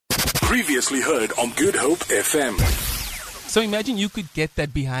Previously heard on Good Hope FM. So imagine you could get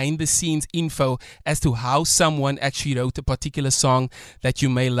that behind the scenes info as to how someone actually wrote a particular song that you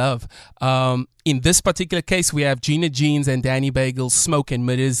may love. In this particular case, we have Gina Jeans and Dani Bagel's Smoke and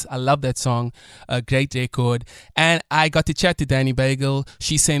Mirrors. I love that song. A great record. And I got to chat to Dani Bagel.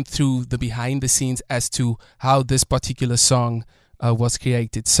 She sent through the behind the scenes as to how this particular song was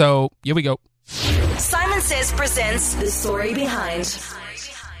created. So here we go. Simon Says presents The Story Behind.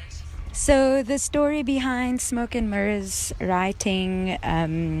 So the story behind Smoke and Mirrors writing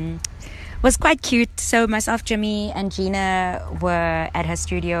was quite cute. So myself, Jimmy, and Gina were at her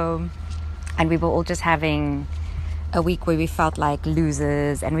studio, and we were all just having a week where we felt like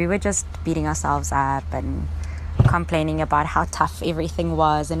losers, and we were just beating ourselves up and complaining about how tough everything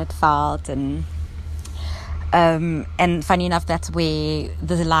was and it felt. And funny enough, that's where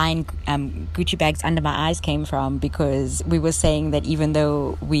the line Gucci bags under my eyes came from, because we were saying that even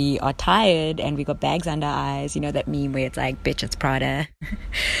though we are tired and we got bags under our eyes, you know that meme where it's like, bitch, it's Prada.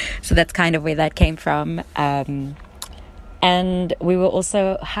 So that's kind of where that came from. And we were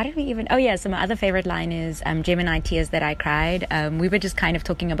also, so my other favorite line is Gemini tears that I cried. We were just kind of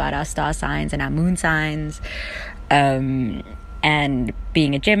talking about our star signs and our moon signs. And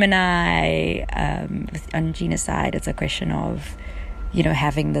being a Gemini, on Gina's side, it's a question of,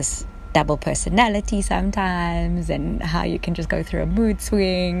 having this double personality sometimes, and how you can just go through a mood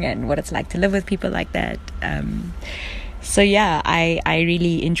swing, and what it's like to live with people like that. So yeah, I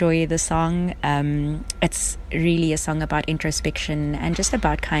really enjoy the song. It's really a song about introspection and just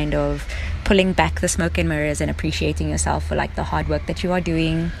about kind of pulling back the smoke and mirrors and appreciating yourself for like the hard work that you are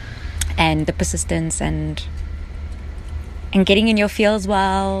doing, and the persistence and getting in your feels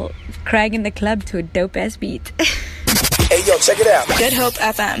while crying in the club to a dope-ass beat. Hey, yo, check it out. Good Hope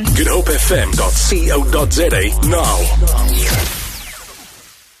FM. GoodHopeFM.co.za now.